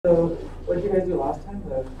So what did you guys do last time?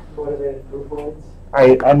 The motivated groupoids?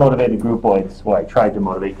 I motivated groupoids. Well, I tried to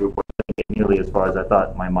motivate groupoids nearly as far as I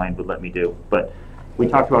thought my mind would let me do. But we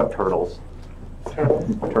talked about turtles.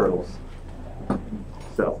 Turtles?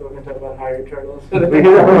 So we're going to talk about higher turtles today. We're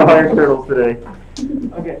going to talk about higher turtles today.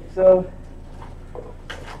 Okay, so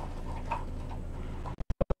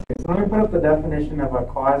let me put up the definition of a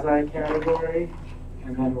quasi-category,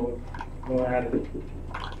 and then we'll go at it.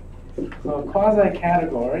 So a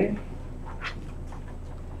quasi-category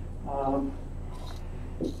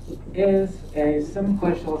is a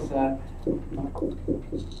simplicial set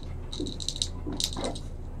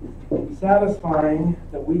satisfying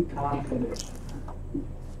the weak Kahn condition.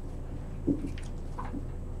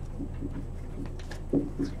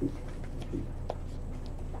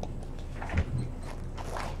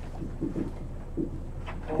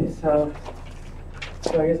 Okay, so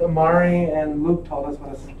I guess Amari and Luke told us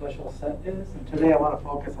what a simplicial set is, and today I want to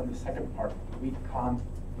focus on the second part, the weak Kahn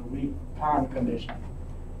condition.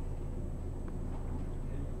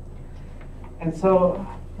 And so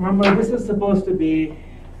remember, this is supposed to be,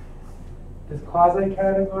 this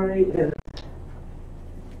quasi-category is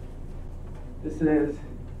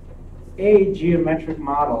a geometric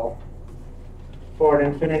model for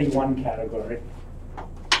an infinity 1 category.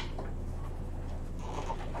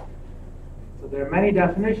 So there are many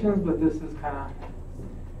definitions, but this is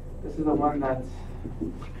the one that's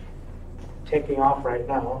taking off right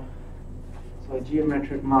now. So a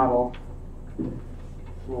geometric model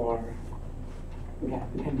for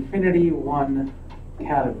infinity 1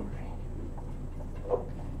 category.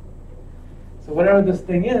 So whatever this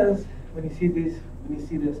thing is, when you see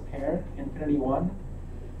this pair, infinity 1,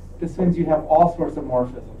 this means you have all sorts of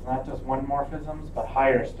morphisms, not just one morphisms, but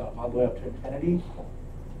higher stuff, all the way up to infinity,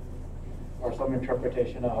 or some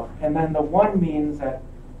interpretation of. And then the 1 means that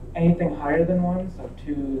anything higher than 1, so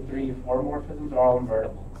 2, 3, 4 morphisms are all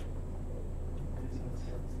invertible. Okay, so it's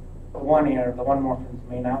the 1 here, the 1 morphisms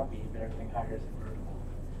may not be, but everything higher is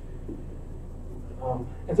invertible.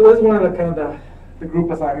 And so this is one of the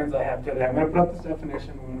group assignments I have today. I'm going to put up this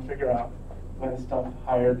definition. We're going to figure out why the stuff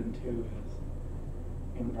higher than 2 is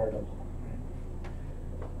invertible.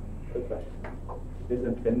 Quick question. Is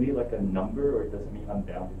infinity like a number, or does it mean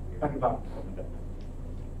unbounded? Unbounded.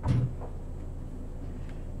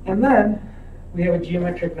 And then we have a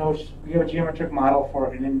geometric model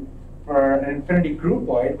for an infinity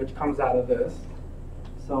groupoid, which comes out of this.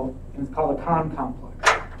 So it's called a Kahn complex.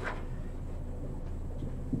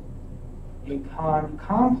 A Kahn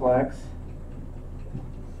complex,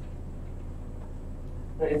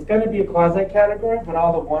 it's going to be a quasi-category, but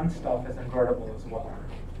all the 1 stuff is invertible as well.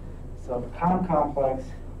 So the Kahn complex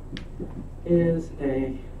is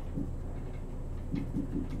a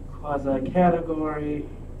quasi-category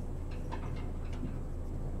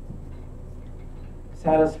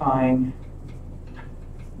satisfying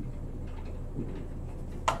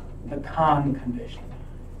the Kahn condition.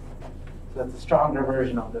 So that's a stronger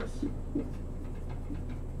version of this.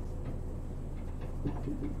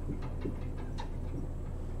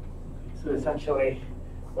 So essentially,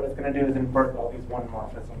 what it's going to do is invert all these 1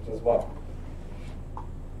 morphisms as well.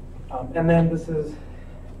 And then this is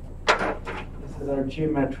our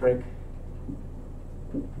geometric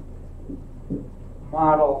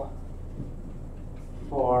model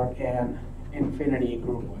for an infinity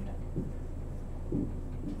groupoid.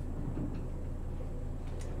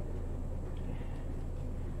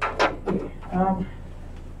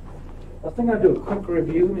 I was thinking I'd do a quick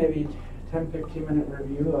review, maybe 10-15 minute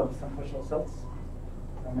review of simplicial sets.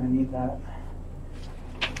 I'm going to need that.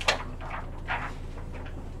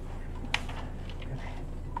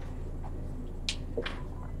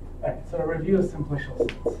 All right, so a review of simplicial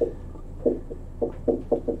sets.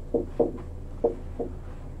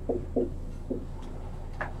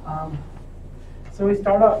 So we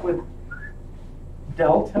start off with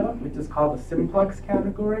delta, which is called the simplex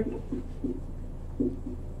category.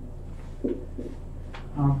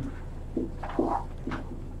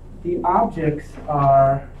 The objects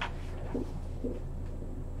are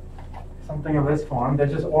something of this form. They're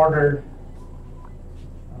just ordered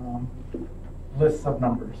lists of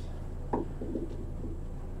numbers. So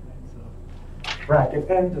bracket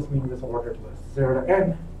n just means it's ordered list. 0 to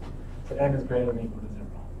n, so n is greater than or equal to 0.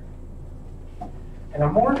 And a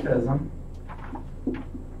morphism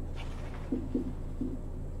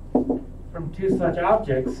from 2 such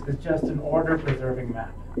objects is just an order-preserving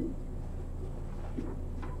map.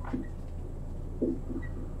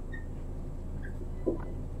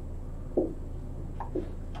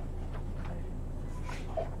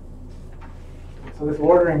 So this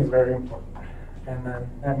ordering is very important. And then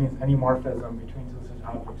that means any morphism between 2 such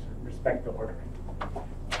objects respect the ordering.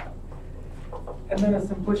 And then a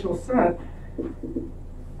simplicial set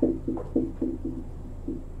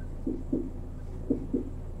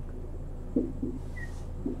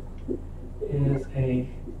is a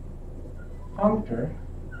functor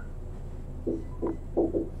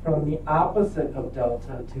from the opposite of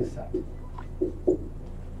delta to set.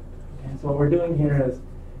 And so what we're doing here is,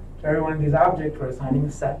 for every one of these objects, we're assigning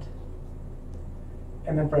a set.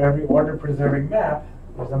 And then for every order-preserving map,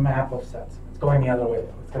 there's a map of sets. It's going the other way,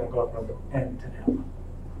 though. It's going to go from N to M.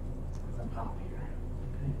 As I'm up here.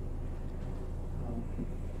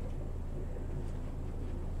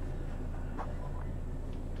 Okay.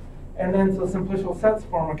 And then, so simplicial sets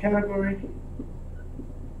form a category.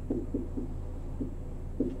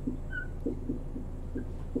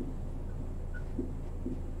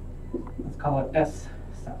 Let's call it S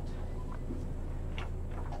set.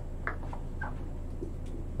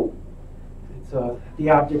 So the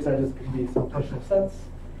objects are just going to be simplicial sets,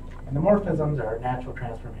 and the morphisms are natural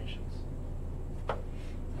transformations.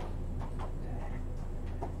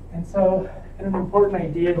 And so, an important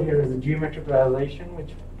idea here is a geometric realization,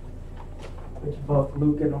 which both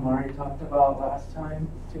Luke and Omari talked about last time,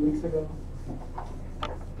 2 weeks ago.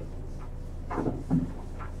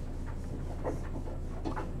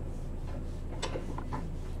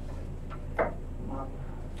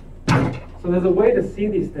 So there's a way to see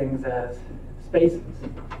these things as spaces,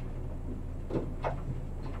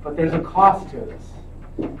 but there's a cost to this.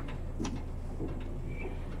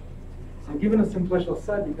 So given a simplicial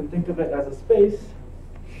set, you can think of it as a space.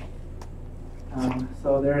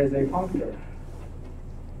 So there is a functor.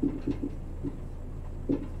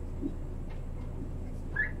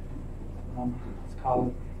 Let's call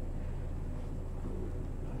it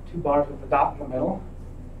 2 bars with a dot in the middle.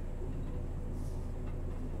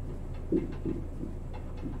 So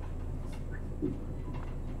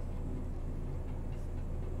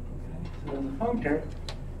there's a functor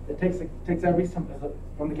that takes every from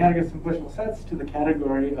the category of simplicial sets to the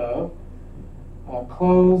category of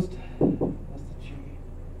closed. What's the G?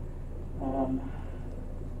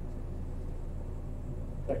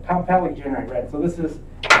 Compactly generated. Right. So this is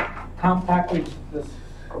this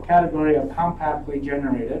category of compactly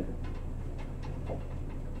generated.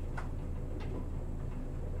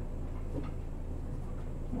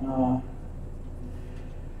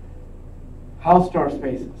 Hausdorff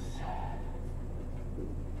spaces.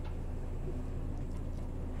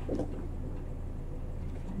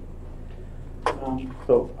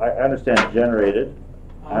 So I understand generated,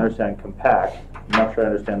 I understand compact, I'm not sure I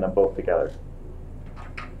understand them both together.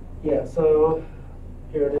 Yeah, so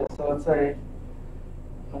here it is. So let's say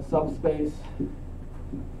a subspace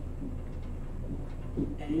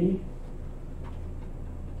A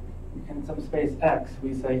and subspace X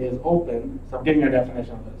we say is open. So I'm giving you a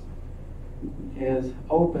definition of this. Is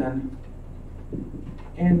open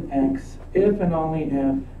in X if and only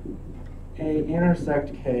if A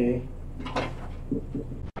intersect K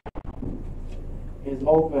is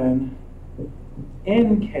open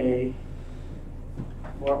in K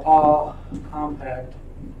for all compact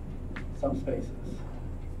subspaces.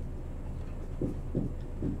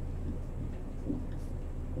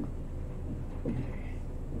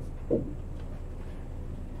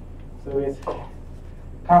 So it's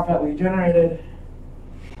compactly generated.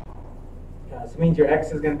 So it means your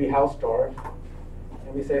X is going to be Hausdorff.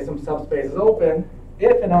 And we say some subspace is open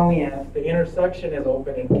if and only if the intersection is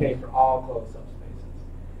open in K for all closed subspaces.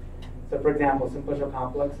 So for example, simplicial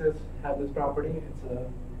complexes have this property. It's a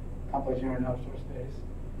complex generated Hausdorff space.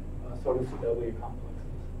 So do CW complexes.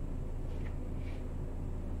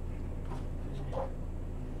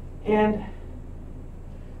 And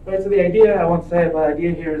right, so the idea, I won't say it, but the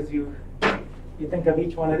idea here is you think of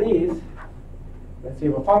each one of these. Let's say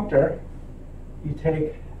you have a functor. You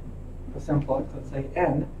take a simplex, let's say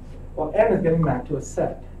n. Well, n is getting back to a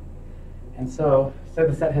set. And so, say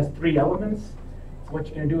the set has 3 elements. So what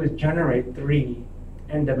you're going to do is generate 3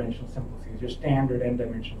 n-dimensional simplices, your standard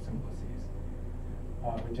n-dimensional simplices,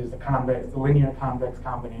 which is the linear convex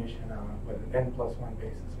combination with n+1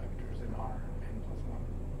 basis vectors in R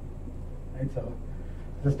n+1. Right? So,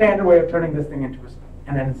 the standard way of turning this thing into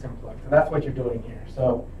an n-simplex. So that's what you're doing here.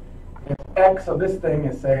 So if X of this thing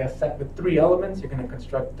is, say, a set with 3 elements, you're going to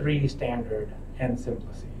construct 3 standard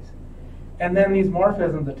n-simplices. And then these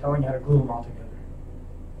morphisms are telling you how to glue them all together.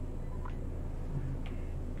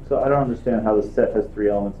 So I don't understand how the set has 3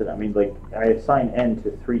 elements in it. I mean, like, I assign n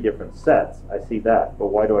to 3 different sets. I see that. But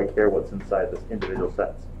why do I care what's inside this individual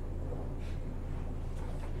sets?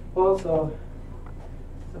 Well, so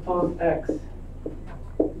suppose X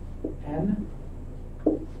n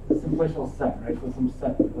is a simplicial set, right? So some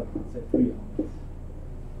set of, let's say, 3 elements.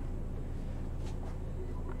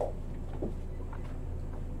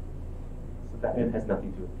 So that n has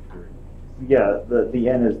nothing to do with 3. Yeah, the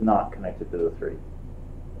n is not connected to the 3.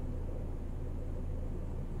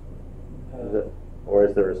 Is it? Or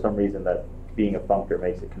is there some reason that being a functor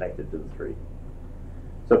makes it connected to the 3?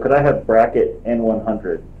 So could I have bracket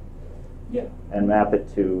n100 Yeah. and map it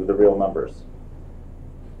to the real numbers?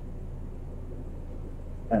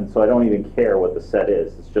 And so I don't even care what the set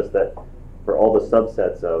is. It's just that for all the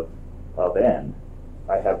subsets of n,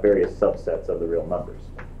 I have various subsets of the real numbers.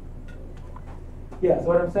 Yeah, so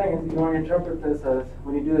what I'm saying is you want to interpret this as,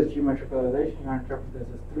 when you do this geometric realization, you want to interpret this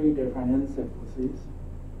as 3 different n simplices.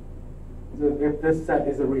 So if this set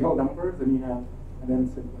is a real number, then you have an n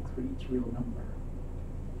simplex for each real number.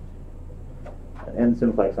 An n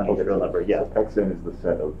simplex on each real number, yeah. So Xn is the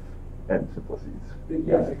set of n simplices.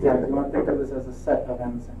 Yes, exactly. You want to think of this as a set of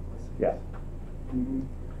n simplices. Yeah. Mm-hmm.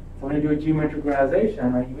 So when you do a geometric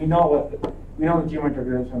realization, right, we know the geometric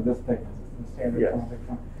realization of this thing is. It's the standard Yes. geometric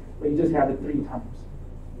form. But you just have it 3 times.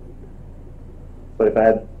 But if I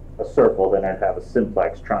had a circle, then I'd have a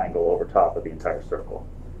simplex triangle over top of the entire circle.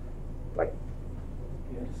 Like,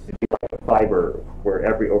 Yes. it'd be like a fiber where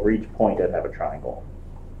over each point I'd have a triangle.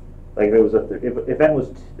 Like if it was if n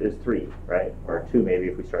is 3, right, or 2 maybe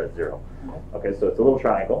if we start at 0. Okay, so it's a little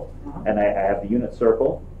triangle, and I have the unit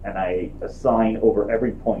circle, and I assign over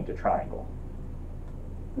every point a triangle.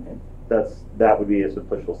 Okay. That would be a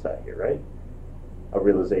simplicial set here, right? A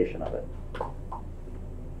realization of it.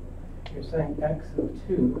 You're saying x of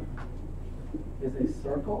 2 is a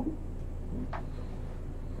circle?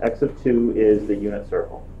 X of 2 is the unit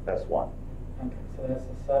circle, S1. Okay, so that's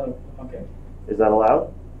a set of, okay. Is that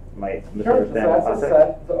allowed? Am I Sure, so misunderstanding the that's a concept?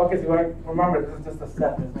 set. So, okay, so you want to remember this is just a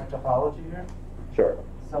set, there's no topology here. Sure.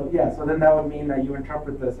 So yeah, so then that would mean that you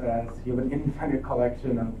interpret this as you have an infinite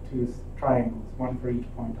collection of 2 triangles, 1 for each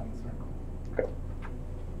point on the circle. Okay.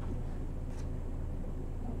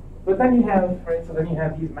 But then you have, right, so then you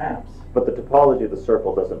have these maps. But the topology of the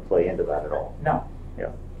circle doesn't play into that at all. No.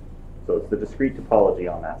 Yeah. So it's the discrete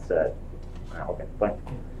topology on that set. Okay, fine.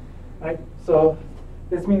 Right, so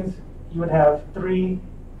this means you would have 3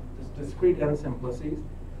 discrete n simplices,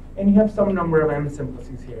 and you have some number of n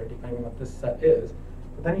simplices here, depending on what this set is.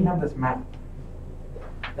 But then you have this map.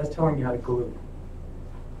 That's telling you how to glue.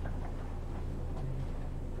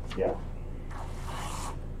 Yeah.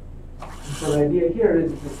 And so the idea here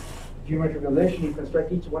is this geometric relation. You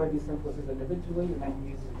construct each one of these simplices individually, and then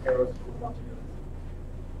you use arrows to put them all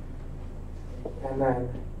together. And then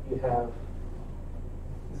you have,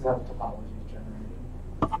 this is how the topology is generated.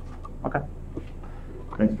 Okay.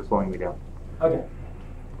 Thanks for slowing me down. Okay.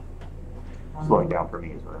 Slowing down for me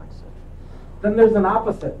is what I said. Then there's an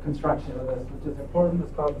opposite construction of this, which is important.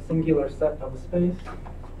 It's called the singular set of a space.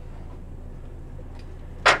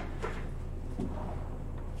 Put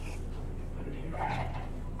it here.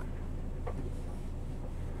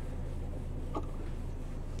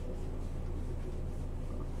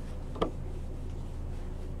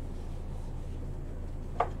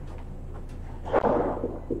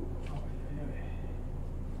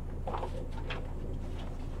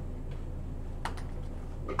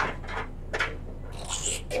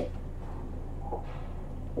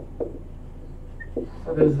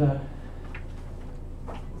 So there's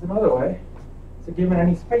another way. So given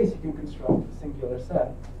any space, you can construct a singular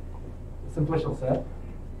set, a simplicial set.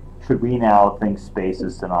 Should we now think space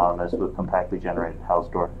is synonymous with compactly generated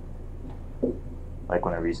Hausdorff? Like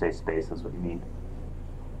whenever you say space, that's what you mean?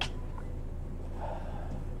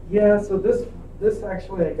 Yeah, so this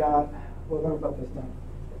actually I got, well, let me put this down.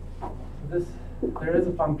 So there is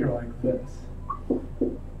a functor like this,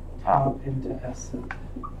 top into S set.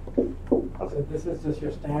 So this is just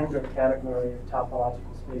your standard category of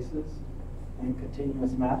topological spaces and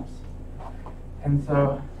continuous maps. And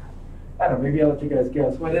so, I don't know, maybe I'll let you guys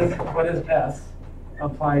guess. What is S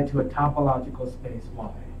applied to a topological space Y?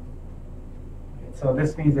 Right, so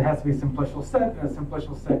this means it has to be a simplicial set, and a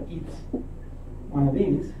simplicial set eats one of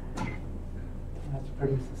these. It has to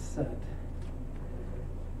produce a set.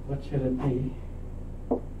 What should it be?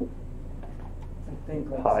 I think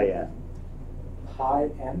that's Pi n. Pi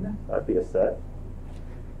n? That'd be a set.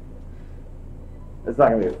 It's not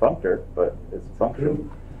going to be a functor, but it's a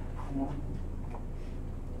function. Yeah.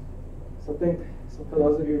 So for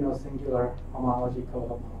those of you who know singular homology,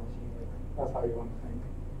 cohomology, that's how you want to think.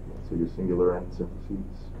 So your singular n simplices.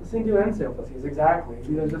 The singular n simplices, exactly.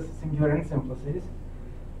 These are just the singular n simplices.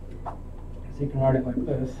 So you can write it like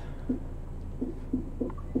this.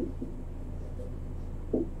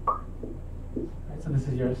 Right, so this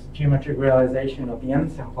is your geometric realization of the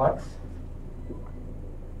n-simplex.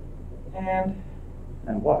 And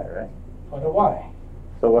y, right? put a y.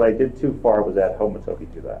 So what I did too far was add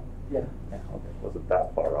homotopy to that. Yeah. Yeah, okay, wasn't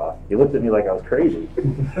that far off. You looked at me like I was crazy.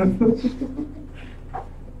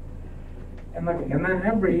 And look, and then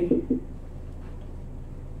every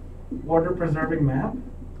order-preserving map,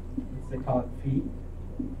 as they call it phi,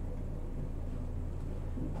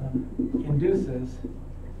 induces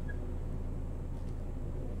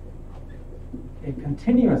a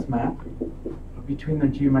continuous map between the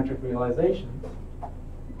geometric realizations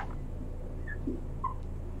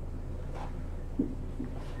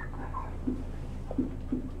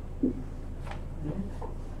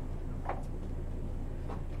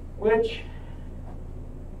which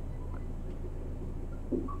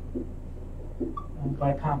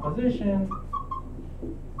by composition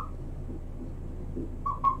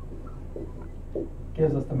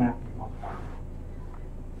gives us the mapping model.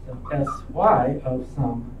 So Sy of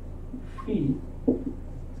some phi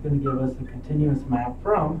is going to give us a continuous map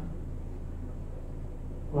from,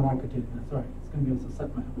 well, not continuous, sorry, it's going to give us a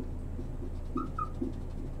set map.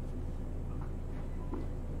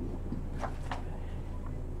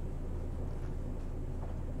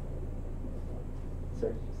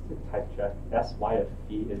 Sorry, just to type check. Sy of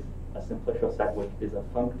phi is a simplicial set which is a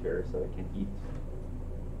functor, so it can eat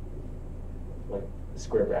like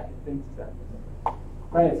square bracket things. Is that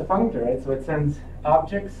Right, it's a functor, right? So it sends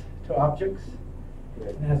objects to objects,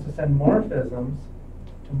 right? and it has to send morphisms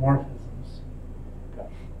to morphisms. Okay.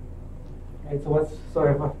 Right, so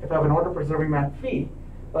if I have an order-preserving map phi,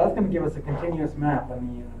 well, that's going to give us a continuous map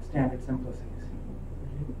on the standard simplices.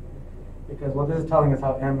 Because, well, this is telling us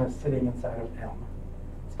how M is sitting inside of M.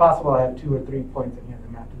 It's possible I have 2 or 3 points in here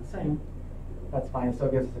that map to the same. That's fine, so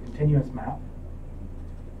it gives us a continuous map.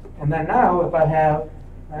 And then now, if I have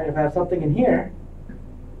something in here,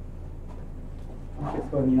 it's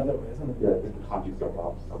going the other way, isn't it? Yeah, the conjugates are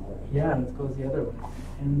off somewhere. Yeah, it goes the other way,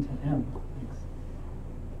 N to M.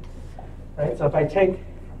 Right, so if I take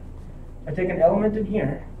an element in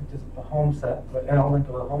here, which is a home set, an element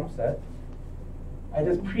of a home set, I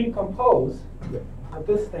just pre-compose with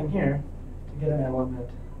this thing here to get an element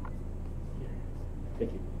here.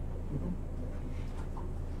 Thank you.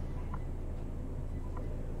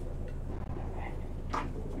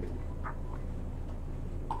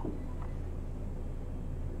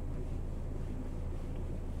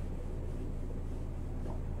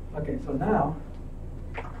 Okay, so now,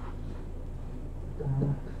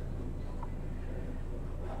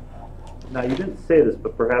 Now, you didn't say this,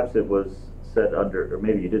 but perhaps it was said under, or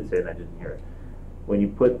maybe you did say it and I didn't hear it. When you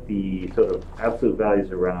put the sort of absolute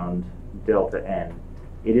values around delta n,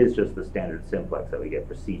 it is just the standard simplex that we get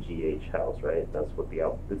for CGH house, right? That's what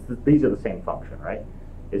these are the same function, right?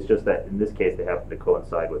 It's just that in this case they happen to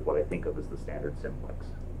coincide with what I think of as the standard simplex.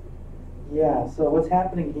 yeah, so what's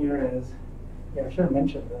happening here is, yeah, I should have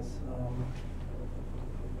mentioned this.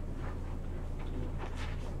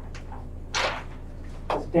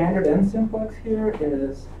 The standard n simplex here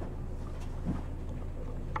is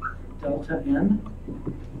delta n,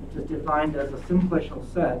 which is defined as a simplicial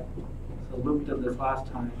set. So Luke did this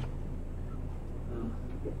last time.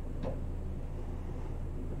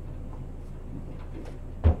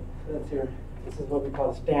 So that's here. This is what we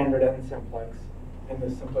call standard n simplex in the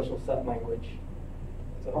simplicial set language.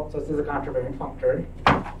 So this is a contravariant functor.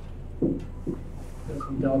 This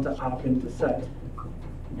from delta op into set.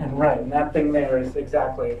 And right, and that thing there is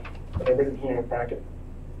exactly what I've written here in bracket.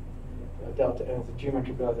 Delta n is a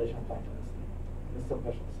geometric realization of functor, this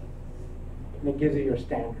simplicial set. And it gives you your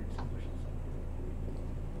standard simplicial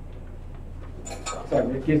set.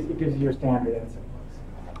 Sorry, it gives you your standard n simplex.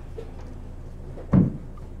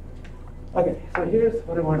 Okay, so here's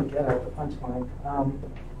what I want to get at, the punchline.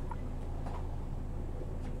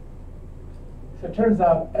 So it turns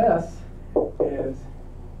out S is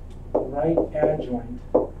right adjoint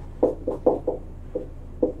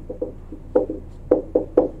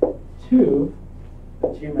to the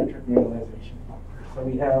geometric realization functor. So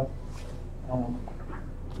we have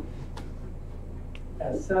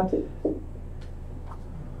a set,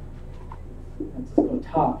 let's just go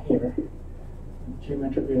top here,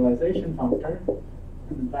 geometric realization functor,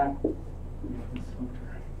 and the back we have this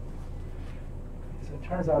functor. So it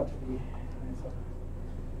turns out to be,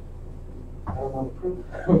 I don't know the proof.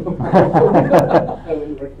 I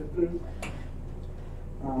will work it through.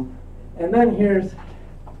 And then here's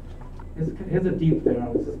a deep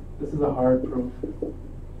theorem. This is a hard proof.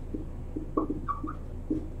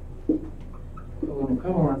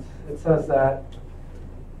 Equivalence. It says that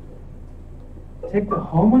take the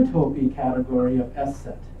homotopy category of S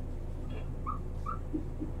set.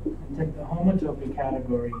 take the homotopy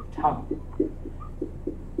category top.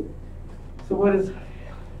 So what is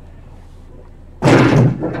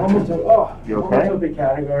You okay? homotopy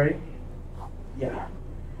category? Yeah.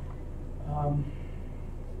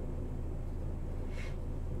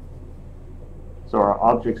 So are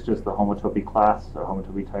objects just the homotopy class or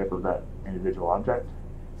homotopy type of that individual object?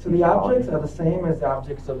 So the objects are the same as the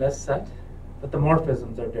objects of this set, but the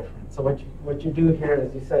morphisms are different. So what you do here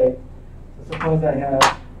is you say, so suppose I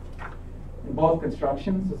have, in both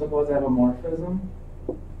constructions, so suppose I have a morphism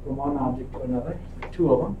from one object to another,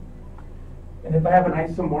 two of them. And if I have an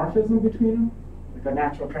isomorphism between them, like a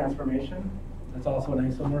natural transformation, that's also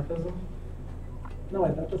an isomorphism. No,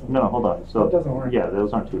 that doesn't No, work. hold on. So That doesn't work. yeah,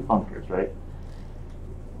 those aren't two functors, right?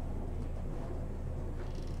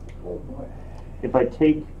 Oh boy. If I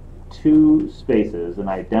take two spaces and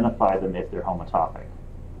I identify them if they're homotopic,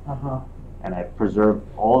 Uh-huh. and I preserve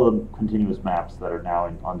all the continuous maps that are now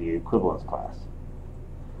on the equivalence class,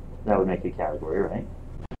 that would make a category, right?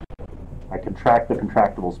 I contract the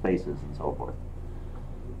contractible spaces and so forth.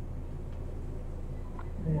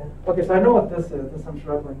 Yeah. Okay, so I know what this is. This I'm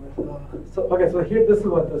struggling with. So here, this is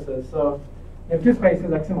what this is. So you have two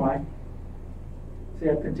spaces, x and y. So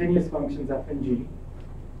you have continuous functions, f and g.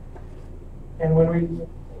 And when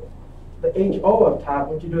the HO up top,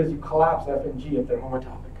 what you do is you collapse f and g if they're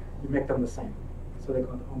homotopic. You make them the same. So they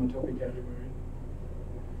call it the homotopy category.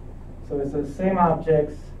 So it's the same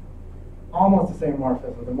objects, almost the same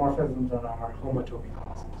morphisms. The morphisms are our homotopy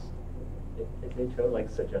classes. Is HO like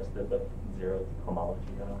suggestive of zero homology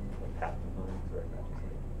like path components or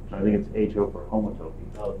not? I think it's HO for homotopy.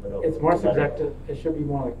 Oh, It's more subjective. It should be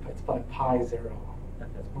more like, it's like pi zero.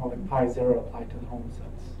 It's more like pi zero applied to the home sets.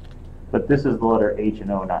 But this is the letter H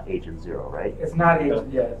and O, not H and zero, right? It's not H,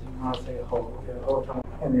 yeah, you want to say a whole, yeah, whole time.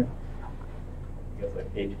 Yeah. I guess like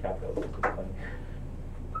H capital is funny.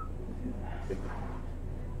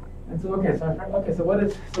 And so, so what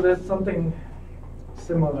is, so there's something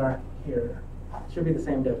similar here. It should be the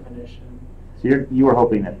same definition. So you were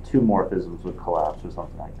hoping that two morphisms would collapse or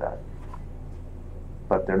something like that.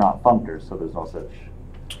 But they're not functors, so there's no such.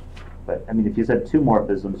 But I mean, if you said two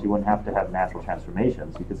morphisms, you wouldn't have to have natural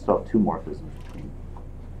transformations. You could still have two morphisms between.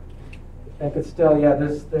 I could still, yeah,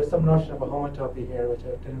 there's some notion of a homotopy here, which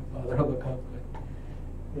I didn't bother to look up. But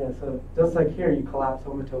yeah, so just like here, you collapse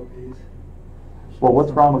homotopies. Well,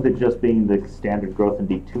 what's wrong with it just being the standard growth and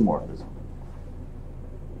deep two morphism?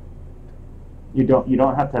 You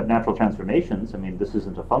don't have to have natural transformations. I mean, this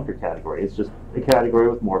isn't a functor category. It's just a category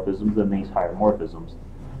with morphisms and these higher morphisms.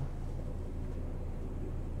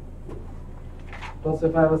 Well, so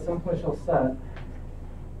if I have a simplicial set,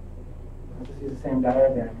 I'll just use the same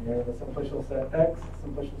diagram here. I have a simplicial set X,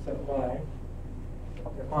 simplicial set Y.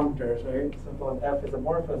 They're functors, right? Simple F is a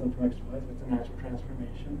morphism from X to Y, so it's a natural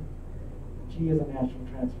transformation. G is a natural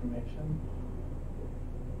transformation.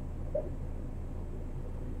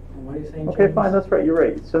 And what are you saying, Okay, James? fine, that's right. You're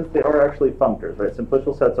right. Since they are actually functors, right?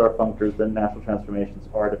 Simplicial sets are functors, then natural transformations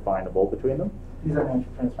are definable between them. These are natural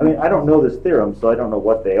transformations. I mean, I don't know this theorem, so I don't know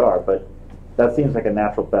what they are, but that seems like a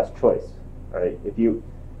natural best choice, right? If you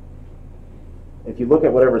look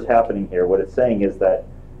at whatever's happening here, what it's saying is that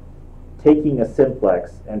taking a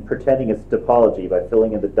simplex and pretending it's topology by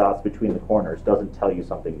filling in the dots between the corners doesn't tell you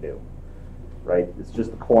something new, right? It's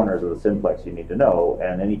just the corners of the simplex you need to know,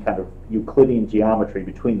 and any kind of Euclidean geometry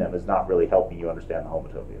between them is not really helping you understand the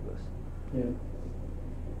homotopy of this. Yeah.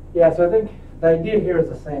 Yeah, so I think the idea here is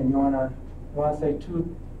the same. You want to say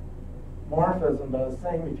two morphisms are the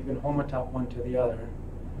same if you can homotop one to the other.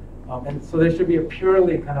 And so there should be a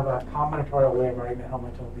purely kind of a combinatorial way of writing the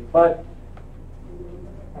homotopy. But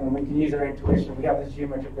we can use our intuition. We have this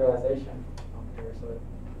geometric realization here, so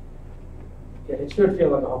yeah, it should feel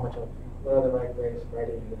like a homotopy. What are the right ways of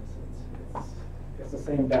writing this? It's the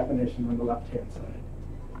same definition on the left-hand side.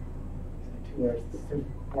 Two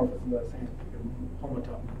morphisms are the same. You can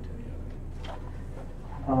homotop one to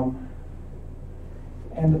the other.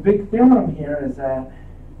 And the big theorem here is that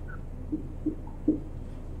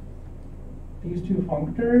these two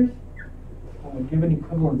functors give an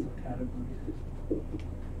equivalence of categories.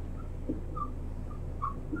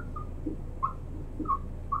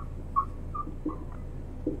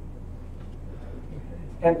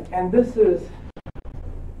 And this is,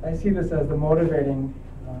 I see this as the motivating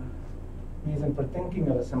reason for thinking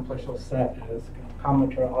of a simplicial set as a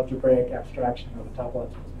combinatorial algebraic abstraction of a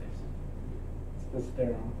topological space. It's this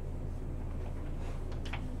theorem.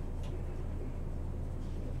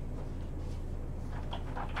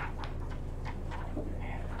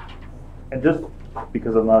 And just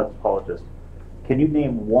because I'm not a topologist, can you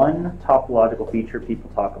name one topological feature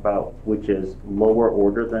people talk about which is lower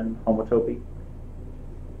order than homotopy?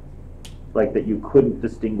 Like that you couldn't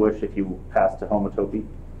distinguish if you passed to homotopy?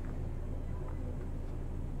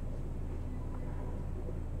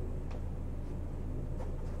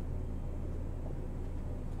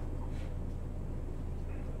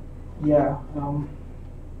 Yeah.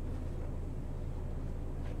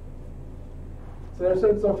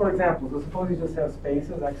 So for example, so suppose you just have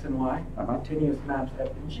spaces x and y, continuous maps f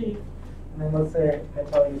and g, and then let's say I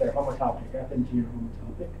tell you they're homotopic, f and g are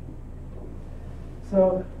homotopic.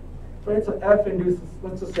 So, right, so f induces,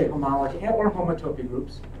 let's just say homology or homotopy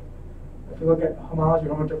groups. If you look at homology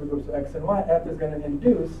or homotopy groups of x and y, f is going to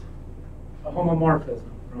induce a homomorphism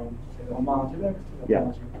from, say, the homology of x to the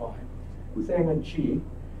homology of y. Same with g.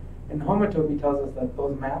 And homotopy tells us that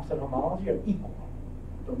those maps at homology are equal.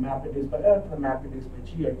 The map induced by f and the map induced by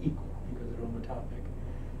g are equal because they're homotopic.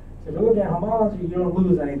 So if you look at homology, you don't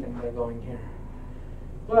lose anything by going here.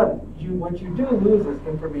 But what you do lose is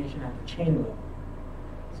information at the chain level.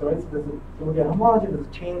 So if you look at homology, there's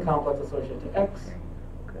a chain complex associated to x,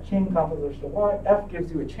 chain complex associated to y. F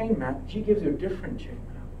gives you a chain map, g gives you a different chain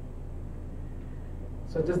map.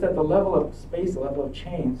 So just at the level of space, the level of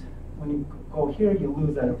chains, when you go here, you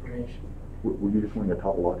lose that information. Were you just wanting a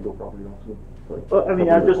topological property also? Like, Well, I mean,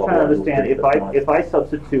 I'm just trying to understand, if I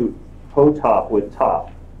substitute ho-top with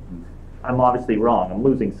top, I'm obviously wrong, I'm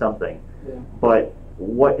losing something. Yeah. But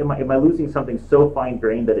what am I losing something so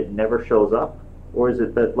fine-grained that it never shows up? Or is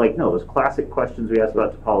it that, like, no, those classic questions we asked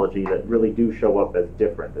about topology that really do show up as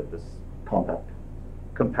different, that this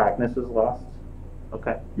compactness is lost?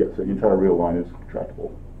 Okay. Yeah, so the entire real line is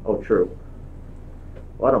contractible. Oh, true.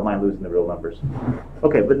 Well, I don't mind losing the real numbers.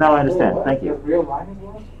 Okay, but now I understand. Oh, Thank the you. real line is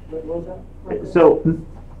lost? What was that? So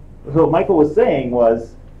what Michael was saying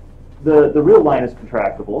was the real line is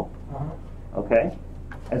contractible, okay?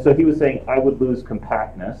 And so he was saying I would lose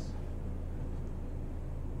compactness.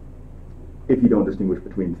 If you don't distinguish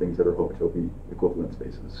between things that are homotopy equivalent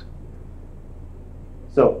spaces.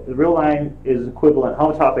 So the real line is equivalent,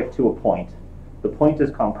 homotopic to a point. The point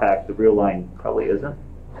is compact, the real line probably isn't.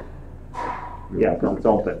 Yeah, because it's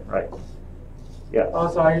open, right? Yeah. Oh,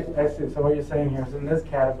 so I see. So what you're saying here is in this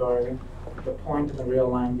category, the point and the real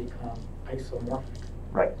line become isomorphic.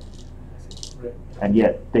 Right. I see. Right. And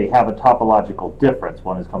yet they have a topological difference.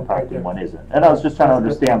 One is compact and one isn't. And I was just trying to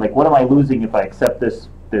understand, like, what am I losing if I accept this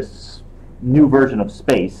new version of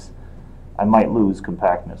space? I might lose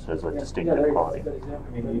compactness as a distinctive quality. I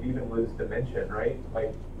mean, you'd even lose dimension, right?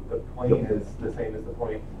 Like, the plane is the same as the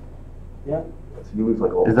point. Yeah. So you lose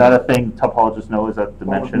like all. Is that a thing topologists know? Is that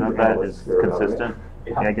dimension of that is analysts care about it. consistent?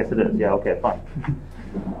 Yeah, I guess it is. Yeah, okay, fine.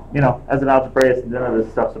 You know, as an algebraist, none of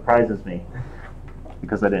this stuff surprises me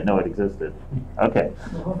because I didn't know it existed. Okay.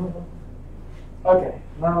 Okay,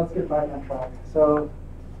 now let's get back on track. So,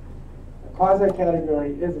 a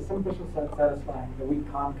quasi-category is a simplicial set satisfying the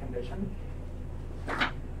weak con condition.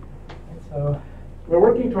 So, we're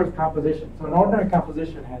working towards composition. So, an ordinary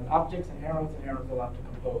composition has objects and arrows allowed to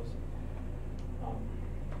compose.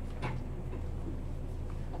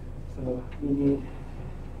 So, we need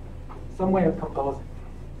some way of composing.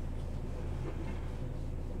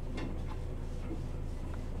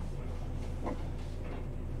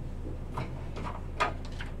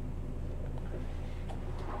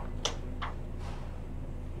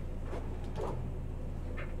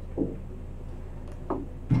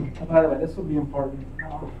 And by the way, this will be important.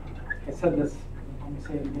 I said this, let me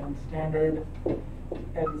say it again, standard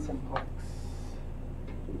and simplex.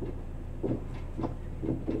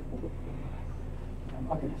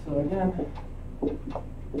 Okay, so again,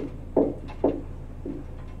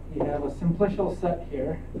 we have a simplicial set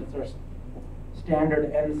here. That's our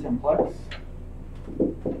standard n simplex.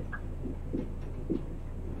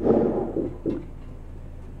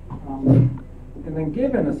 And then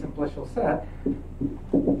given a simplicial set,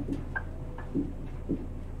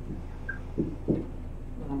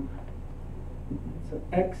 so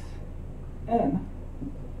xn,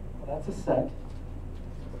 well, that's a set.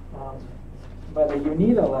 By the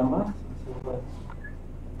Unida lemma, this is what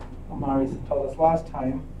Omari told us last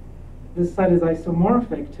time, this set is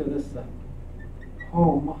isomorphic to this set.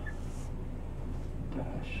 Hom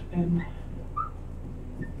dash n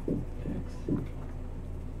x,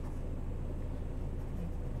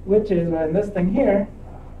 which is, in this thing here,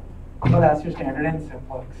 well, that's your standard n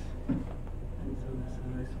simplex. And so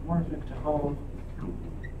this is isomorphic to hom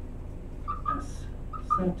s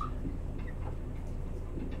set.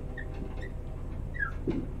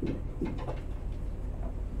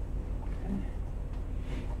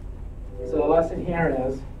 So the lesson here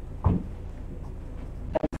is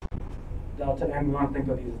x delta to n, we want to think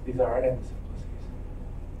of these are n simplices.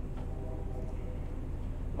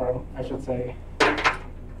 Or I should say,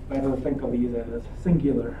 better to think of these as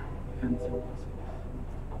singular n simplices.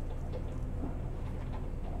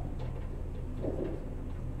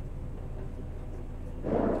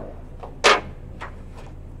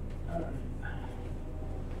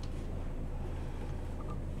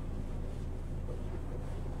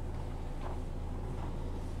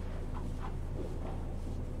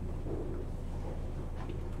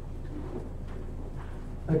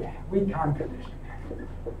 Okay, weak-con condition.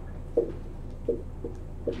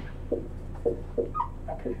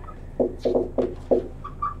 Okay.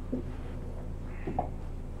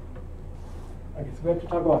 Okay, so we have to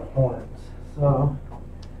talk about horns. So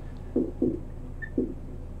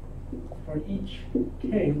for each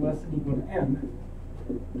k less than equal to n,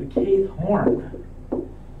 the kth horn,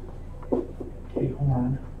 k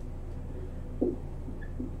horn,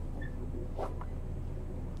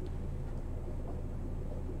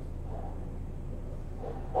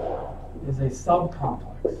 is a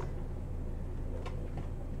subcomplex. It's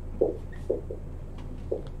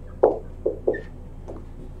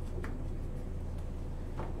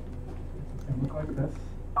going to look like this.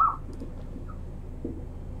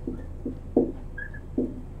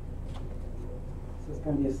 This is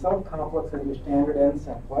going to be a subcomplex of your standard n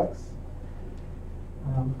simplex.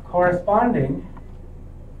 Corresponding,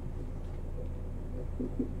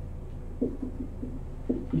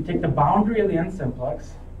 you take the boundary of the n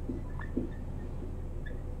simplex,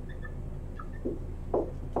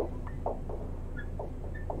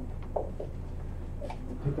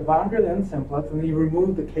 take the boundary of the n simplex, and then you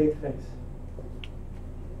remove the kth face.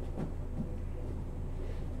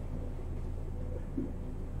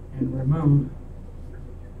 And remove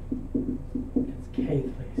its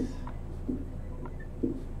kth face.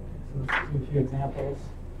 So let's do a few examples.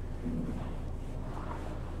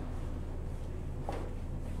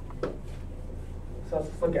 So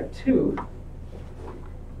let's look at 2.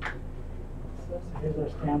 So here's our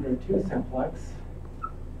standard 2 simplex.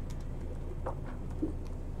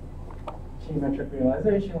 Geometric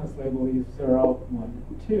realization, let's label these 0, 1,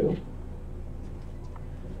 2.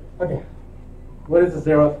 Okay, what is the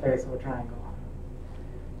 0th face of a triangle?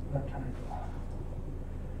 That triangle.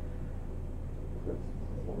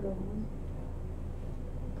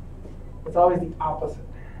 It's always the opposite.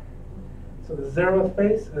 So the 0th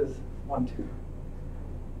face is 1, 2.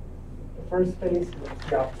 The first face is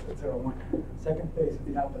the opposite, 0, 1. Second face is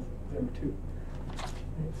the opposite, 0, 2.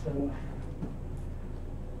 Right, so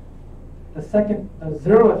the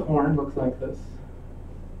 0th horn looks like this.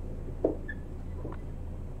 So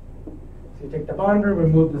you take the boundary,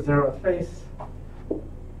 remove the 0th face.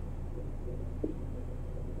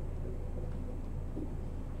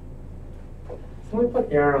 So we put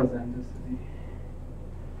arrows in just to be.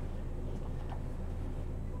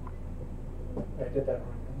 I did that wrong.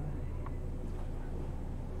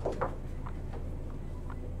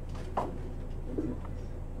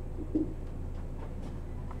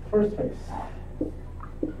 First face.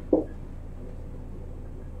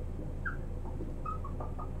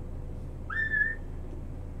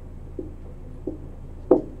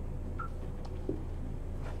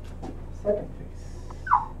 Second face.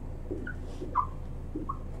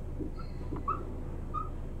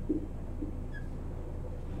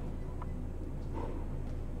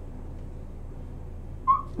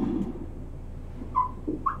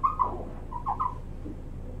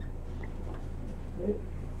 Great.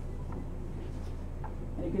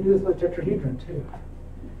 And you can do this with tetrahedron too.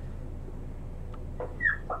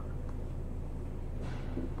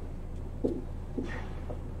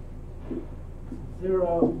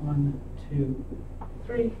 Zero, 1, 2,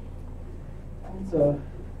 3. And so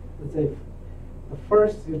let's say the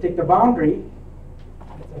first, you take the boundary.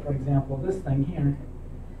 Let's say, for example, this thing here.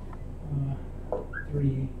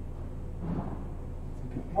 3,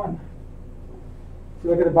 1. So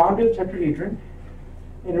look at the boundary of the tetrahedron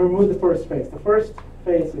and remove the first face. The first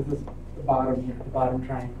face is this, the bottom here, the bottom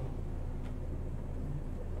triangle.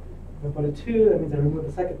 If I put a 2, that means I remove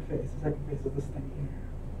the second face. The second face is this thing here.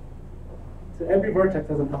 So every vertex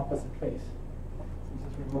has an opposite face. So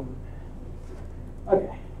just remove it.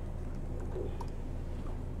 Okay.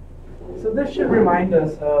 So this should remind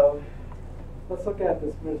us of, let's look at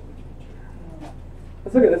this picture.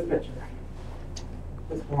 Let's look at this picture.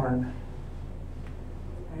 This horn.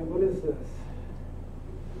 And what is this?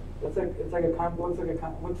 Looks like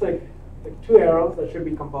 2 arrows that should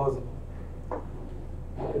be composable.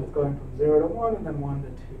 It's going from 0 to 1 and then 1 to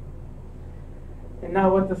 2. And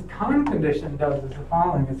now what this con condition does is the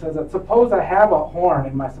following. It says that suppose I have a horn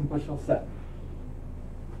in my simplicial set.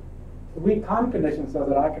 The weak con condition says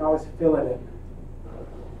that I can always fill it in.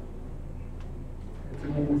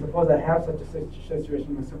 Meaning, suppose I have such a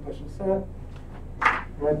situation in a simplicial set. I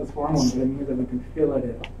write this formula, but it means that we can fill it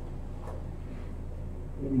in.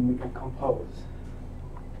 Meaning we can compose.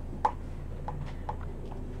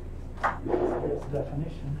 So here's the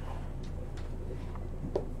definition.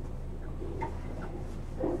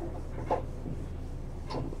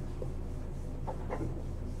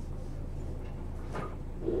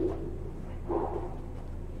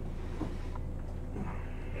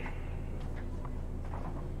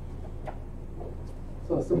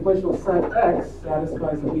 So a simplicial set X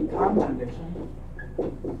satisfies a weak con condition.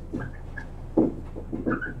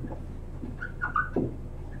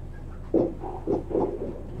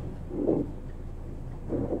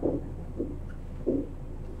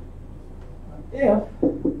 If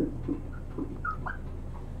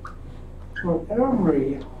for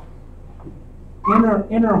every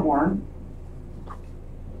inner horn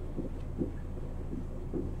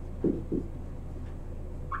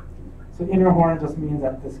so inner horn just means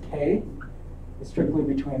that this K is strictly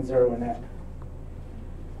between 0 and N.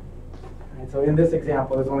 Right, so in this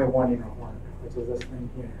example, there's only one inner horn, which is this thing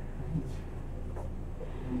here.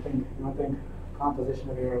 You don't think composition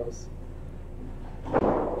of arrows.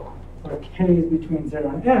 Where K is between 0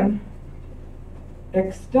 and N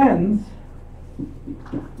extends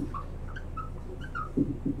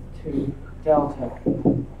to delta.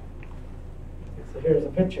 Okay, so here's a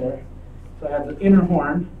picture. So I have the inner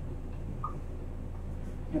horn,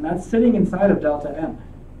 and that's sitting inside of delta N.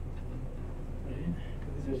 Right?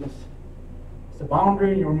 Because there's just it's a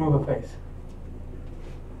boundary, and you remove a face.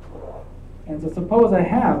 And so suppose I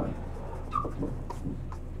have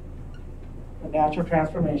a natural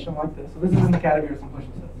transformation like this. So this is in the category of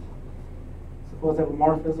simplicial sets. Suppose I have a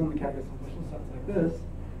morphism in the category of simplicial sets like this.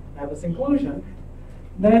 I have this inclusion.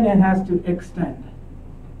 Then it has to extend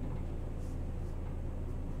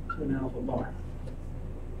to an alpha bar.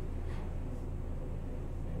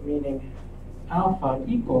 Meaning alpha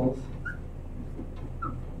equals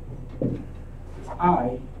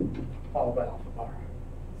I followed by alpha bar.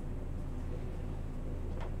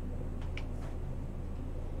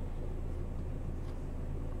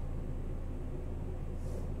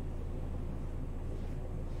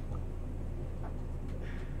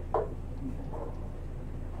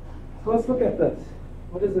 So let's look at this.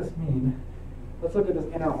 What does this mean? Let's look at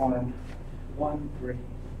this inner horn, 1, 3.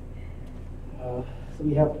 So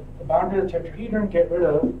we have the boundary of the tetrahedron, get rid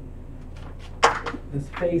of this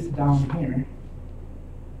face down here.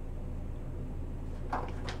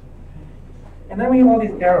 And then we have all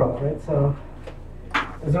these arrows, right? So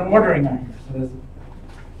there's an ordering on here. So there's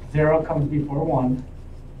 0 comes before 1,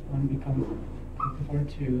 1 comes before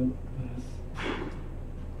 2,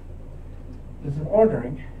 there's an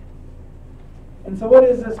ordering. And so what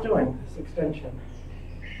is this doing, this extension?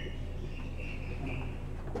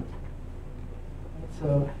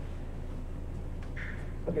 So,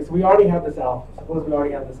 okay, so we already have this alpha. Suppose we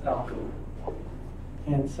already have this alpha.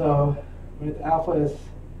 And so with alpha is,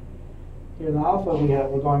 here in the alpha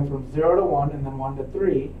we're going from 0 to 1 and then 1 to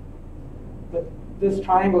 3. But this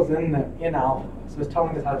triangle's in alpha. So it's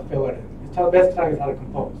telling us how to fill it in. It's basically telling us how to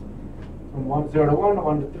compose. From 0 to 1 to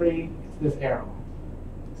 1 to 3, it's this arrow.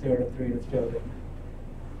 0 to 3 that's filled in.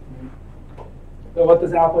 So what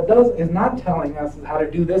this alpha does is not telling us how to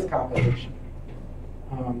do this composition.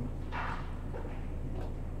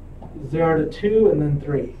 0 to 2 and then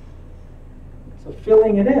 3. So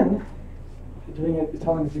filling it in, doing it is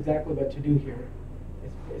telling us exactly what to do here.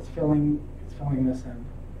 It's filling this in.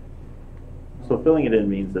 So filling it in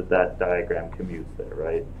means that that diagram commutes there,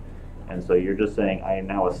 right? And so you're just saying I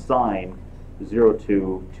now assign 0,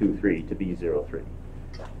 2, 2, 3 to be 0, 3.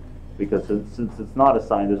 Because since it's not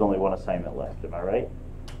assigned, there's only one assignment left. Am I right?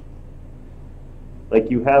 Like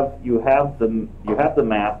you have the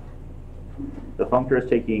map. The functor is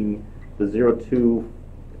taking the 0, 2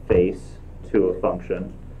 face to a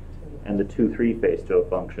function, and the 2, 3 face to a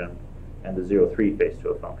function, and the 0, 3 face to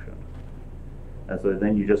a function. And so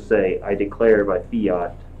then you just say, I declare by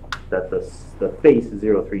fiat that the face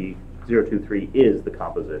 0, 2, 3 is the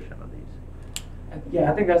composition of these.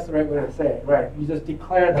 Yeah, I think that's the right way to say it. Right. You just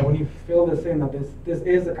declare that when you fill this in, that this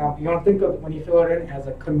is a you don't think of when you fill it in as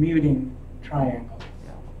a commuting triangle.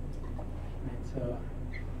 Yeah. Right, so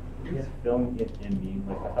Is filling it in mean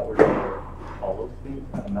like I thought we were going to follow things?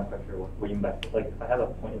 I'm not quite sure what you meant. Like if I have a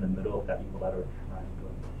point in the middle of that equilateral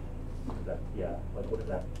triangle, is that like what is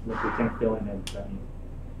that? Like we can fill in, does that mean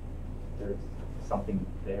there's something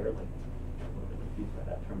there? Like I'm a little bit confused by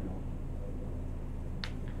that terminology.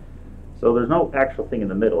 So there's no actual thing in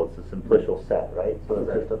the middle, it's a simplicial set, right? So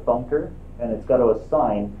it's just a functor, and it's got to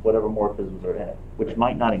assign whatever morphisms are in it, which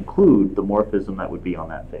might not include the morphism that would be on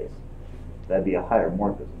that face. That'd be a higher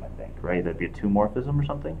morphism, I think, right? That'd be a 2 morphism or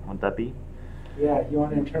something, wouldn't that be? Yeah, you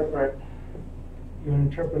want to interpret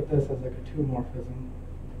this as like a 2 morphism.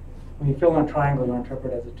 When you fill in a triangle, you want to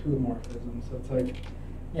interpret it as a 2 morphism. So it's like,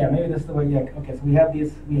 yeah, maybe this is the way, yeah, okay, so we have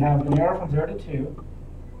an arrow from 0 to 2,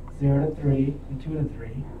 0 to 3, and 2 to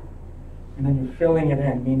 3. And then you're filling it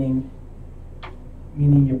in, meaning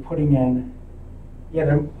you're putting in, yeah,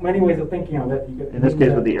 there are many ways of thinking of it. In this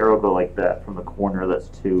case, would the arrow go like that from the corner that's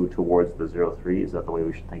 2 towards the 0, 3? Is that the way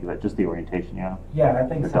we should think of it? Just the orientation, yeah? Yeah, I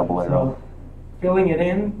think The so. double arrow. So filling it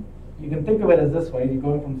in, you can think of it as this way. You're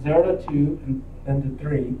going from 0 to 2 and then to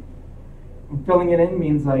 3. And filling it in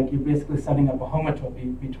means like you're basically setting up a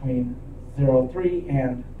homotopy between 0, 3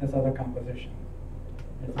 and this other composition.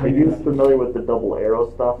 Are you familiar with the double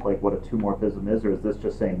arrow stuff, like what a 2 morphism is, or is this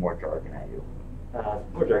just saying more jargon at you?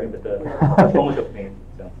 More jargon, but the homotopy name.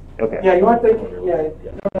 So. Okay. Yeah, you want to think, yeah,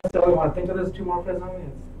 you don't necessarily want to think of this 2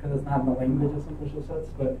 morphism, because it's not in the language of simplicial sets,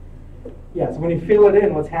 but yeah, so when you fill it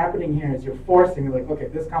in, what's happening here is you're forcing, like, okay,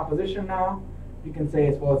 this composition now, you can say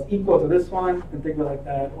it's, well, it's equal to this one, and think of it like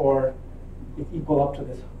that, or it's equal up to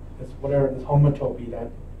this whatever, this homotopy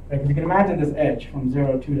that, like, if you can imagine this edge from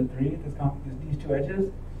 0, 2 to 3, these 2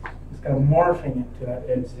 edges, it's kind of morphing into that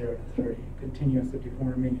edge 0 to 3, continuously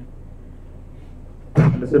deforming it.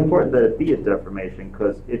 It's important that it be a deformation,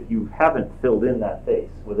 because if you haven't filled in that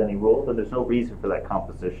face with any rule, then there's no reason for that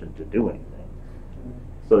composition to do anything.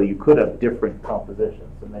 So you could have different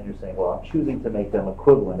compositions, and then you're saying, well, I'm choosing to make them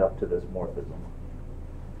equivalent up to this morphism.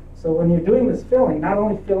 So when you're doing this filling, not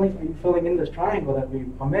only are you filling in this triangle that we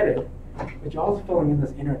omitted, but you're also filling in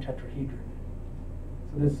this inner tetrahedron.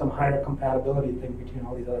 So there's some higher compatibility thing between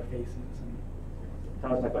all these other faces.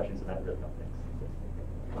 That was my question, so that really helps.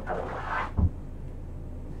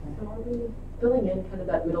 So are we filling in kind of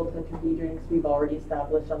that middle tetrahedron, because we've already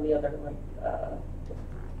established on the other, like,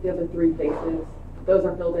 the other 3 faces, those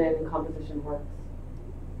are filled in composition works.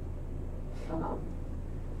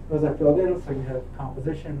 Those are filled in, so you have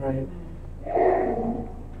composition, right?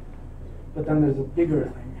 But then there's a bigger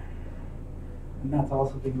thing, and that's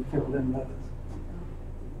also being filled in by this.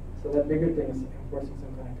 So that bigger thing is enforcing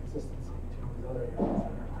some kind of consistency between these other areas that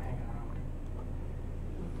are hanging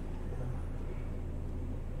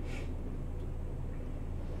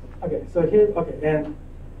around. Okay, so here, and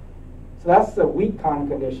so that's the weak con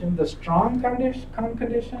condition. The strong con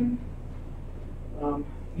condition,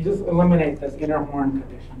 you just eliminate this inner horn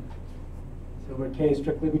condition. So where k is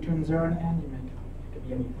strictly between 0 and n, you make it could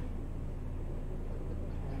be anything.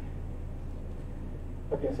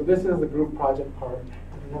 Okay, so this is the group project part.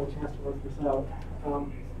 I didn't have a chance to work this out.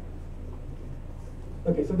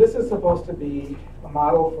 Okay, so this is supposed to be a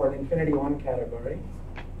model for an infinity 1 category.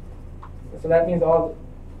 So that means all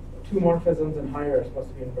 2 morphisms and higher are supposed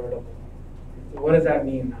to be invertible. So what does that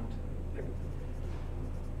mean now?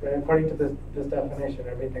 Right, according to this definition,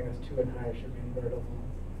 everything that's 2 and higher should be invertible.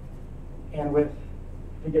 And if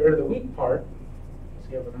we get rid of the weak part, so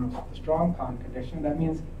you have the strong con condition, that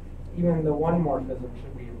means even the 1 morphism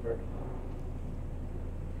should be invertible.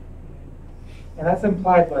 And that's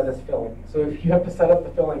implied by this filling. So if you have to set up the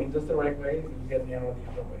filling in just the right way, you get the arrow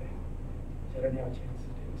the other way, which I don't have a chance to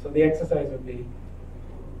do. So the exercise would be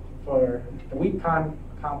for the weak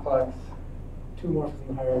complex, 2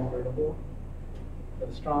 morphisms higher invertible. For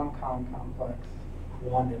the strong complex,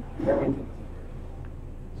 1 and higher, everything is invertible.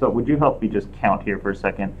 So would you help me just count here for a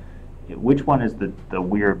second? Which one is the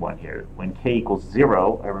weird one here? When k equals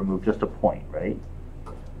 0, I remove just a point, right?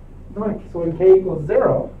 No, so when k equals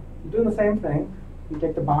 0, you're doing the same thing. You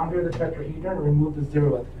take the boundary of the tetrahedron and remove the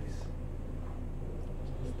 0th face.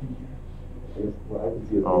 This thing here. What I can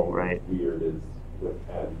see as right. weird is with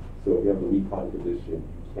n. So if you have the weak con condition,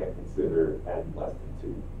 you can't consider n less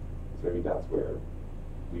than 2. So maybe that's where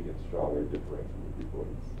weak and strong are different from the group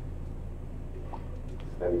points.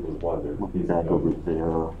 N equals 1. There Looking is back no over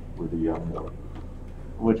there where the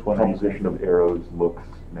Which one are you composition thinking? of arrows looks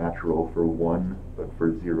natural for 1, but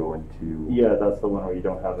for 0 and 2. Yeah, that's the one where you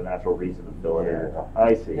don't have a natural reason to fill it in. Yeah.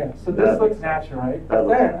 I see. Yeah, so That this looks makes sense. natural, right? That But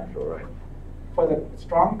looks then, natural, right? for the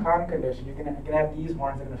strong con condition, you're gonna have these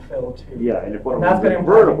horns that are gonna fill too. Yeah, and if one And of that's them gonna was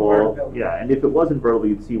imply invertible, invertibility. yeah, and if it was invertible,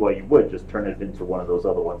 you'd see why you would just turn it into one of those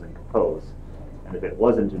other ones and compose. And if it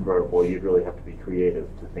wasn't invertible, you'd really have to be creative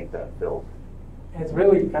to think that filled. And it's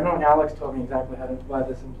really, I know Alex told me exactly why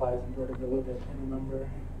this implies invertibility. I can't remember.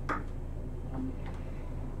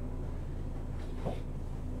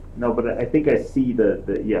 No, but I think I see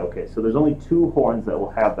yeah, okay, so there's only 2 horns that will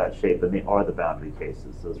have that shape, and they are the boundary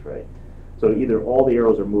cases, that's right. So either all the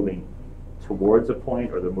arrows are moving towards a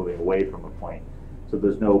point or they're moving away from a point. So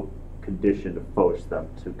there's no condition to force them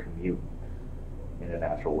to commute in a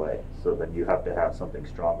natural way. So then you have to have something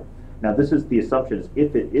stronger. Now this is the assumption is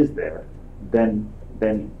if it is there, then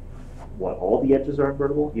what, all the edges are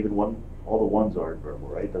invertible? Even all the ones are invertible,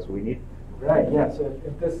 right? That's what we need? Right, yeah, so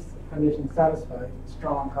if this condition is satisfied,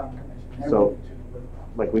 strong con condition, So, everything should be invertible.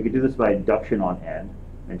 like we could do this by induction on n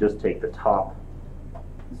and just take the top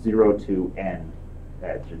 0 to n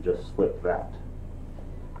edge and just flip that.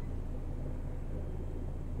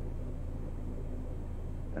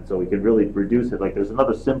 And so we can really reduce it. Like there's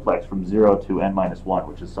another simplex from 0 to n minus 1,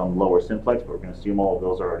 which is some lower simplex, but we're going to assume all of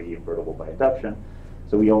those are already invertible by induction.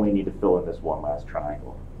 So we only need to fill in this one last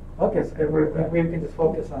triangle. Okay, so we can just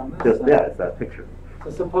focus on this. Just, yeah, it's that picture.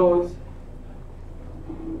 So suppose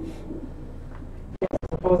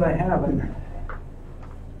I have an.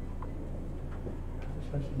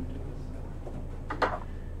 I shouldn't do this.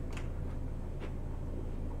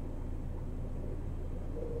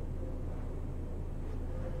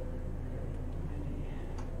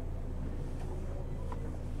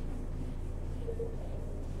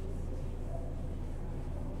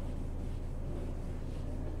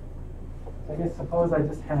 I guess suppose I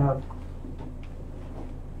just have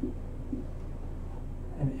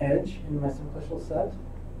an edge in my simplicial set.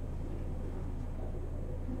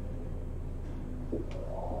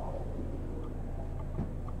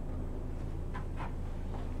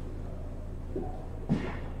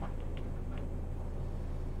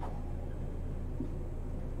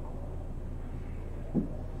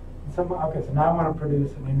 Okay, so now I want to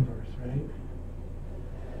produce an inverse, right?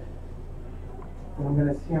 And I'm going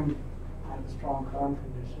to assume I have a strong con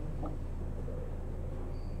condition.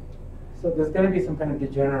 So there's going to be some kind of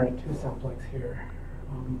degenerate 2 simplex here.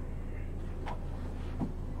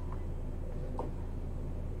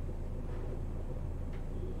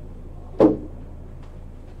 So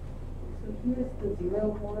here's the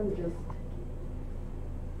 0 horn, just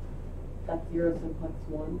that's 0 simplex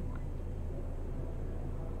 1.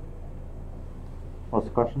 What's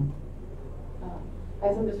the question? I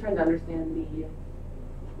guess I'm just trying to understand the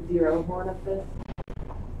 0 horn of this.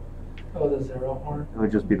 Oh, the 0 horn? It would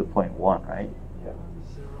just be the point 1, right? Yeah,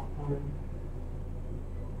 0 horn.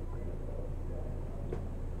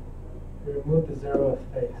 We remove the 0th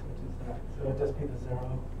face, which is that. So it would just be the 0.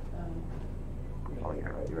 Oh,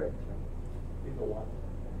 you're right. You're right. Be the 1.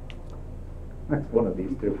 That's one of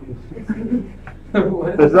these two.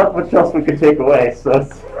 What? There's not much else we could take away, so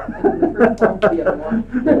it's The first one would be a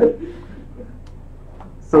 1.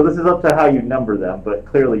 So this is up to how you number them, but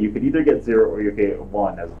clearly you could either get 0 or you could get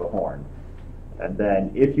 1 as the horn. And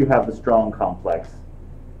then if you have the strong complex,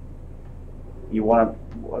 you want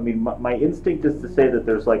to, I mean, my instinct is to say that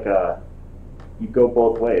there's like you go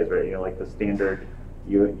both ways, right? You know, like the standard,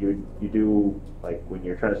 you do, like when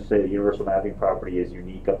you're trying to say the universal mapping property is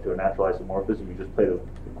unique up to a natural isomorphism, you just play the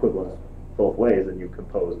equivalence both ways and you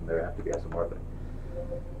compose and they have to be isomorphic.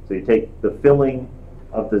 So you take the filling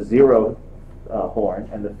of the 0 horn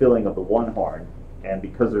and the filling of the 1 horn, and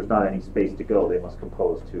because there's not any space to go, they must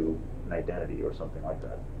compose to an identity or something like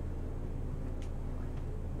that.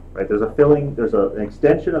 Right? There's a filling, there's an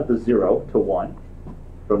extension of the 0 to 1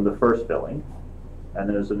 from the first filling, and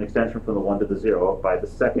there's an extension from the 1 to the 0 by the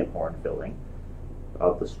second horn filling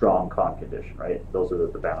of the strong con condition, right? Those are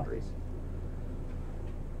the boundaries.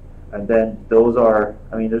 And then those are,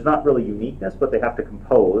 I mean, there's not really uniqueness, but they have to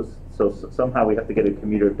compose. So somehow we have to get a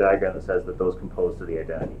commutative diagram that says that those compose to the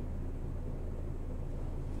identity.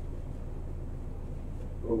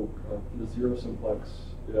 Oh, the 0 simplex,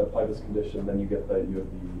 apply this condition, then you have the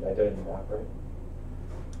identity map, right?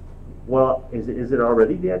 Well, is it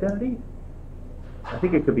already the identity? I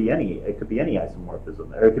think it could be any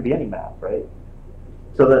isomorphism, or it could be any map, right?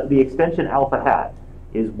 So the extension alpha hat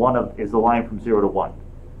is the line from 0 to 1.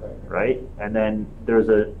 Right, and then there's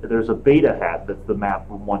a beta hat that's the map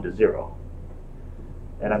from 1 to 0,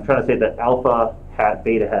 and I'm trying to say that alpha hat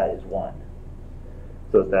beta hat is 1,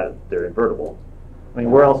 so that they're invertible. I mean,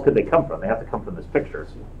 where else could they come from? They have to come from this picture.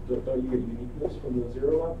 So don't you get uniqueness from the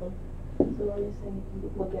 0 alpha? So are you saying you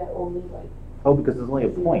look at only like? Oh, because there's only a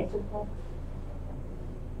point. Kind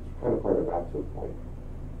of hard to map to a point.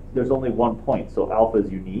 There's only 1 point, so alpha is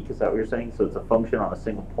unique. Is that what you're saying? So it's a function on a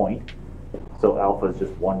single point. So alpha is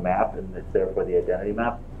just one map, and it's therefore the identity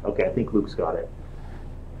map. Okay, I think Luke's got it.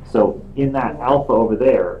 So in that alpha over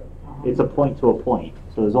there, it's a point to a point.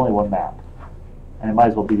 So there's only one map, and it might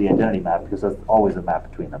as well be the identity map because there's always a map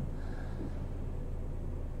between them.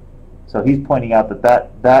 So he's pointing out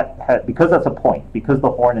that because that's a point, because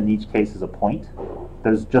the horn in each case is a point,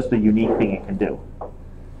 there's just a unique thing it can do.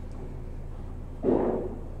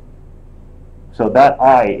 So that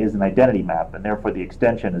I is an identity map, and therefore the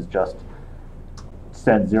extension is just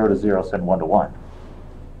send 0 to 0, send 1 to 1.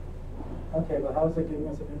 Okay, but how is it giving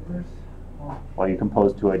us an inverse? Oh, Well, you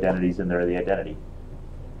compose two identities, and they're the identity.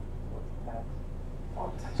 that's-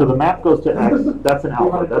 So the map goes to X, that's an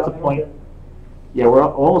alpha, that's a point. Yeah, we're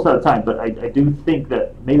almost out of time, but I do think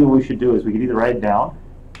that maybe what we should do is we could either write it down,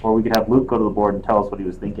 or we could have Luke go to the board and tell us what he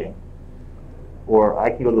was thinking. Or I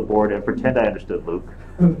can go to the board and pretend I understood Luke.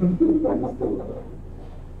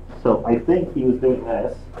 So I think he was doing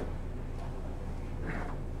this.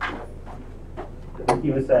 I think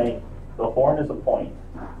he was saying the horn is a point,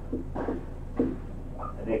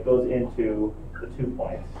 and it goes into the 2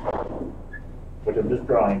 points, which I'm just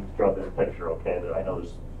drawing to draw this picture, okay? That I know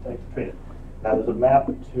there's like treated. Now there's a map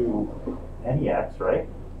to any x, right?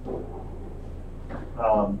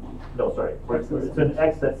 No, sorry. It's an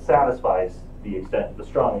x that satisfies the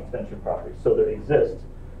strong extension property. So there exists.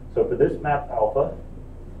 So for this map alpha,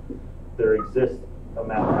 there exists a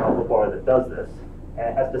map alpha bar that does this, and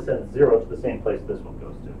it has to send 0 to the same place this one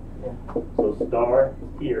goes to. So star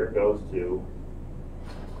here goes to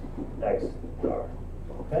x star,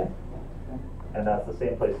 okay? And that's the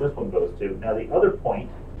same place this one goes to. Now the other point,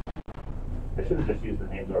 I should have just used the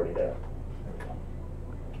names already there.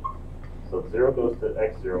 So 0 goes to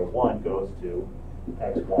x0, 1 goes to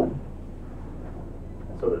x1.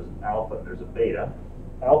 And so there's an alpha and there's a beta.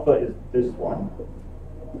 Alpha is this one.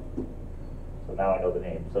 So now I know the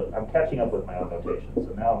name. So I'm catching up with my own notation.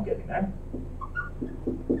 So now I'm getting there.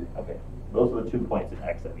 Okay, those are the 2 points in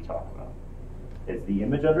X that we talk about. It's the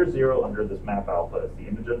image under 0 under this map alpha. It's the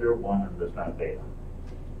image under 1 under this map beta.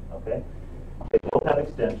 Okay? They both have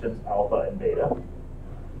extensions, alpha and beta.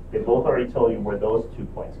 They both already told you where those 2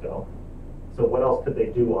 points go. So what else could they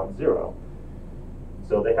do on 0?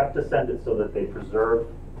 So they have to send it so that they preserve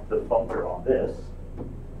the functor on this.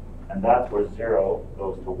 And that's where 0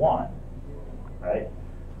 goes to 1. Right?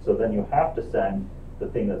 So then you have to send the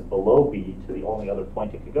thing that's below B to the only other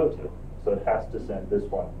point it could go to. So it has to send this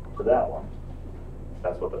one to that one.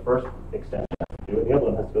 That's what the first extension has to do, and the other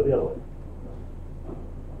one has to go the other way.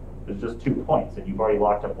 There's just 2 points, and you've already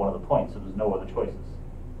locked up one of the points, so there's no other choices.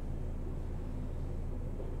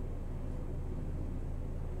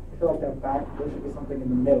 I feel like that back, there should be something in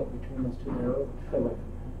the middle between those 2 arrows. I feel like.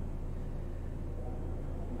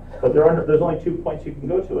 But there's only 2 points you can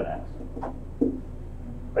go to in X.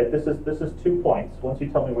 Right? This is 2 points. Once you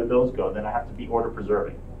tell me where those go, then I have to be order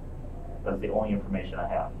preserving. That's the only information I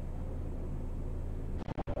have.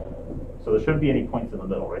 So there shouldn't be any points in the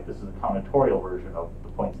middle, right? This is a combinatorial version of the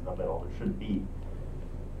points in the middle. There shouldn't be.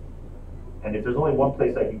 And if there's only one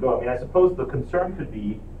place I can go, I mean, I suppose the concern could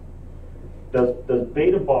be, does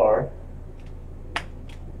beta bar,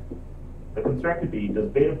 the concern could be, does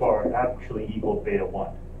beta bar actually equal beta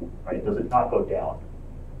 1? Right? Does it not go down?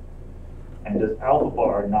 And does alpha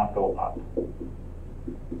bar not go up?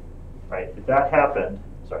 Right? If that happened,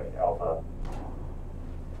 sorry, alpha,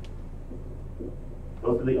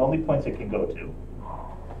 those are the only points it can go to.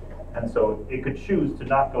 And so it could choose to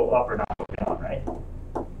not go up or not go down, right?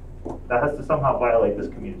 That has to somehow violate this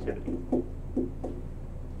commutativity.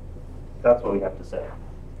 That's what we have to say.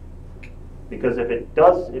 Because if it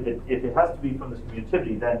does, if it has to be from this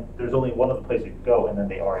commutativity, then there's only one other place it could go, and then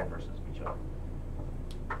they are inverses of each other.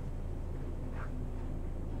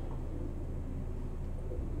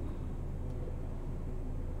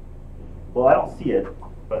 Well, I don't see it,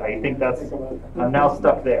 but I think that's, I'm now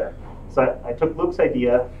stuck there. So I took Luke's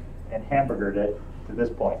idea and hamburgered it to this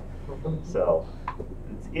point. So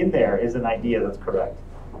it's in there is an idea that's correct.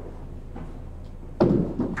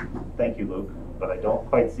 Thank you, Luke, but I don't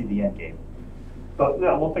quite see the end game. But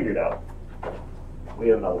yeah, we'll figure it out. We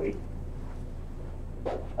have another week.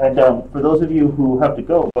 And for those of you who have to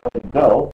go, go.